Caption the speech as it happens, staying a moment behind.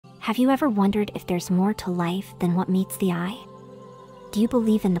Have you ever wondered if there's more to life than what meets the eye? Do you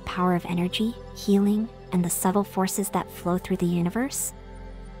believe in the power of energy, healing, and the subtle forces that flow through the universe?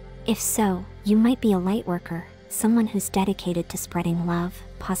 If so, you might be a lightworker, someone who's dedicated to spreading love,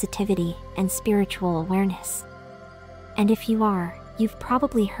 positivity, and spiritual awareness. And if you are, you've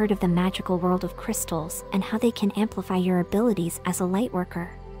probably heard of the magical world of crystals and how they can amplify your abilities as a lightworker.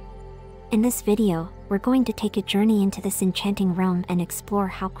 In this video, we're going to take a journey into this enchanting realm and explore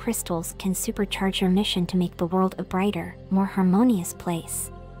how crystals can supercharge your mission to make the world a brighter, more harmonious place.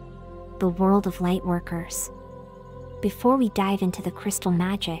 The world of lightworkers. Before we dive into the crystal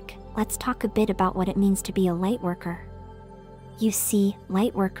magic, let's talk a bit about what it means to be a lightworker. You see,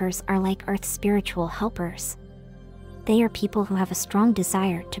 lightworkers are like Earth's spiritual helpers. They are people who have a strong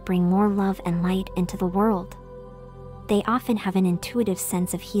desire to bring more love and light into the world. They often have an intuitive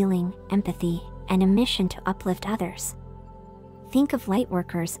sense of healing, empathy, and a mission to uplift others. Think of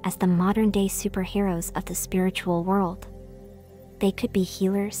lightworkers as the modern-day superheroes of the spiritual world. They could be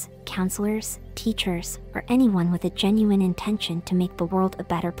healers, counselors, teachers, or anyone with a genuine intention to make the world a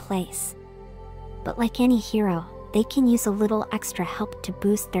better place. But like any hero, they can use a little extra help to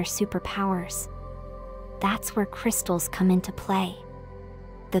boost their superpowers. That's where crystals come into play.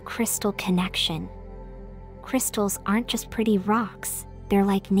 The crystal connection. Crystals aren't just pretty rocks, they're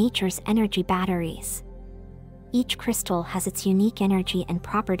like nature's energy batteries. Each crystal has its unique energy and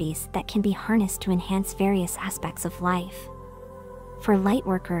properties that can be harnessed to enhance various aspects of life. For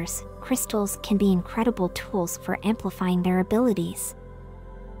lightworkers, crystals can be incredible tools for amplifying their abilities.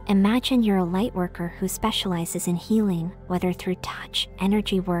 Imagine you're a lightworker who specializes in healing, whether through touch,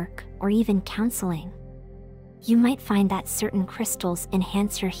 energy work, or even counseling. You might find that certain crystals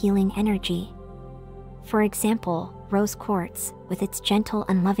enhance your healing energy. For example, rose quartz, with its gentle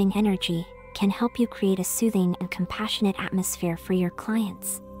and loving energy, can help you create a soothing and compassionate atmosphere for your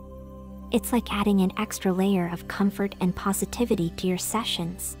clients. It's like adding an extra layer of comfort and positivity to your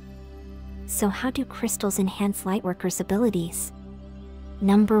sessions. So how do crystals enhance lightworkers' abilities?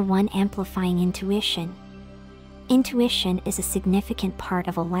 Number 1, amplifying intuition. Intuition is a significant part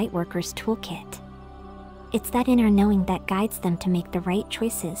of a lightworker's toolkit. It's that inner knowing that guides them to make the right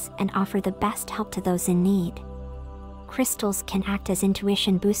choices and offer the best help to those in need. Crystals can act as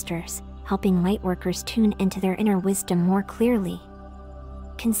intuition boosters, helping lightworkers tune into their inner wisdom more clearly.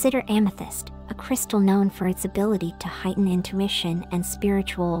 Consider amethyst, a crystal known for its ability to heighten intuition and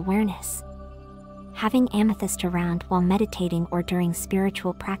spiritual awareness. Having amethyst around while meditating or during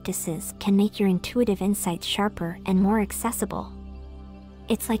spiritual practices can make your intuitive insights sharper and more accessible.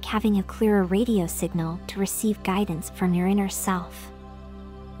 It's like having a clearer radio signal to receive guidance from your inner self.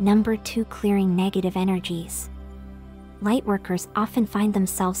 Number 2, clearing negative energies. Lightworkers often find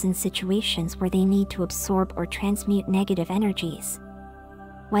themselves in situations where they need to absorb or transmute negative energies.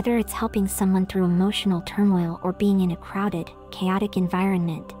 Whether it's helping someone through emotional turmoil or being in a crowded, chaotic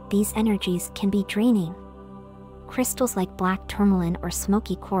environment, these energies can be draining. Crystals like black tourmaline or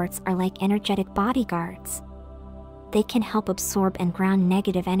smoky quartz are like energetic bodyguards. They can help absorb and ground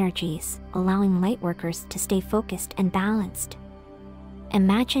negative energies, allowing lightworkers to stay focused and balanced.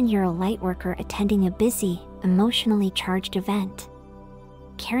 Imagine you're a lightworker attending a busy, emotionally charged event.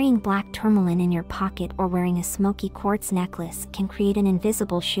 Carrying black tourmaline in your pocket or wearing a smoky quartz necklace can create an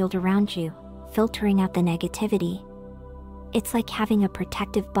invisible shield around you, filtering out the negativity. It's like having a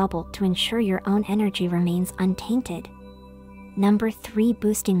protective bubble to ensure your own energy remains untainted. Number 3,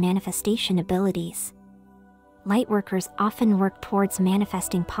 boosting manifestation abilities. Lightworkers often work towards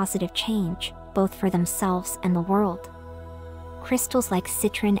manifesting positive change, both for themselves and the world. Crystals like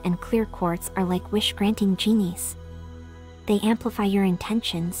citron and clear quartz are like wish-granting genies. They amplify your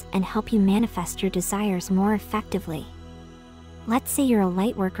intentions and help you manifest your desires more effectively. Let's say you're a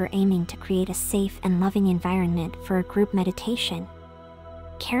lightworker aiming to create a safe and loving environment for a group meditation.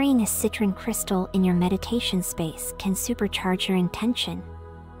 Carrying a citron crystal in your meditation space can supercharge your intention.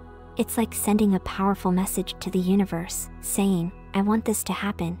 It's like sending a powerful message to the universe, saying, "I want this to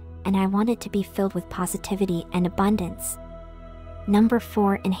happen, and I want it to be filled with positivity and abundance." Number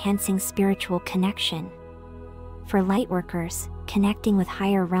 4, enhancing spiritual connection. For lightworkers, connecting with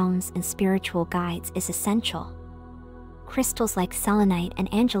higher realms and spiritual guides is essential. Crystals like selenite and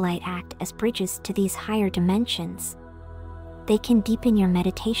angelite act as bridges to these higher dimensions. They can deepen your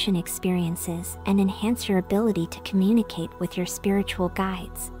meditation experiences and enhance your ability to communicate with your spiritual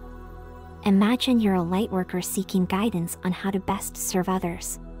guides. Imagine you're a lightworker seeking guidance on how to best serve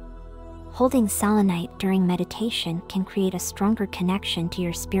others. Holding selenite during meditation can create a stronger connection to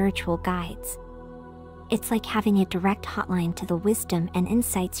your spiritual guides. It's like having a direct hotline to the wisdom and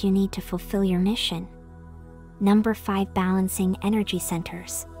insights you need to fulfill your mission. Number 5, balancing energy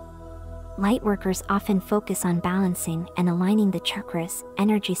centers. Lightworkers often focus on balancing and aligning the chakras,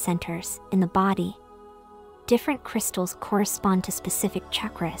 energy centers, in the body. Different crystals correspond to specific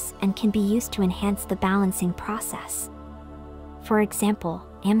chakras and can be used to enhance the balancing process. For example,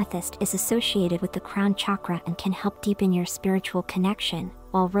 amethyst is associated with the crown chakra and can help deepen your spiritual connection,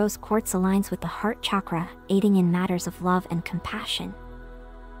 while rose quartz aligns with the heart chakra, aiding in matters of love and compassion.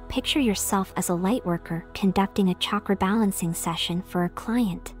 Picture yourself as a lightworker conducting a chakra balancing session for a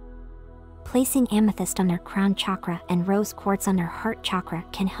client. Placing amethyst on their crown chakra and rose quartz on their heart chakra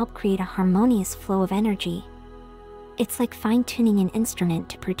can help create a harmonious flow of energy. It's like fine-tuning an instrument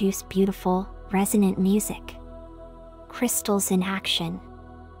to produce beautiful, resonant music. Crystals in action.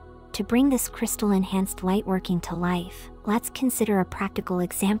 To bring this crystal-enhanced lightworking to life, let's consider a practical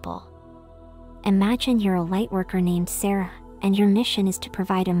example. Imagine you're a lightworker named Sarah, and your mission is to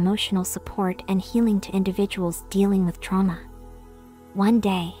provide emotional support and healing to individuals dealing with trauma. One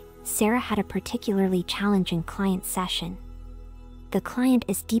day, Sarah had a particularly challenging client session. The client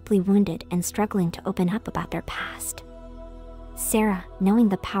is deeply wounded and struggling to open up about their past. Sarah, knowing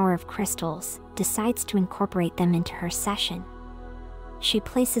the power of crystals, decides to incorporate them into her session. She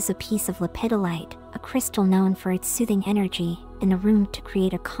places a piece of lepidolite, a crystal known for its soothing energy, in the room to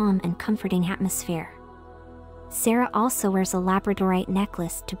create a calm and comforting atmosphere. Sarah also wears a labradorite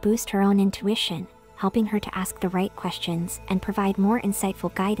necklace to boost her own intuition, helping her to ask the right questions and provide more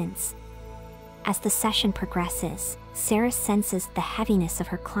insightful guidance. As the session progresses, Sarah senses the heaviness of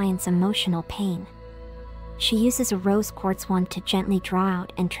her client's emotional pain. She uses a rose quartz wand to gently draw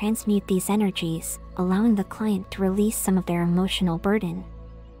out and transmute these energies, allowing the client to release some of their emotional burden.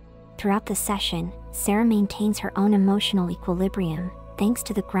 Throughout the session, Sarah maintains her own emotional equilibrium, thanks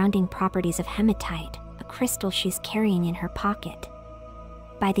to the grounding properties of hematite, a crystal she's carrying in her pocket.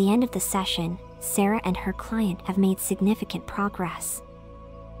 By the end of the session, Sarah and her client have made significant progress.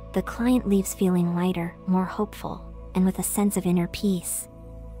 The client leaves feeling lighter, more hopeful, and with a sense of inner peace.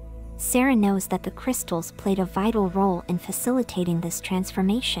 Sarah knows that the crystals played a vital role in facilitating this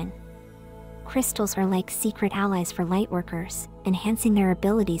transformation. Crystals are like secret allies for lightworkers, enhancing their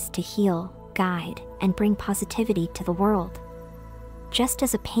abilities to heal, guide, and bring positivity to the world. Just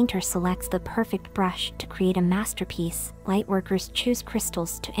as a painter selects the perfect brush to create a masterpiece, lightworkers choose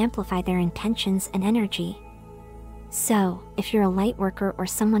crystals to amplify their intentions and energy. So, if you're a lightworker or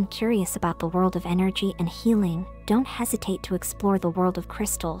someone curious about the world of energy and healing, don't hesitate to explore the world of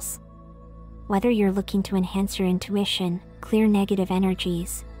crystals. Whether you're looking to enhance your intuition, clear negative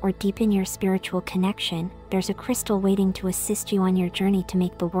energies, or deepen your spiritual connection, there's a crystal waiting to assist you on your journey to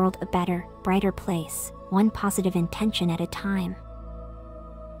make the world a better, brighter place, one positive intention at a time.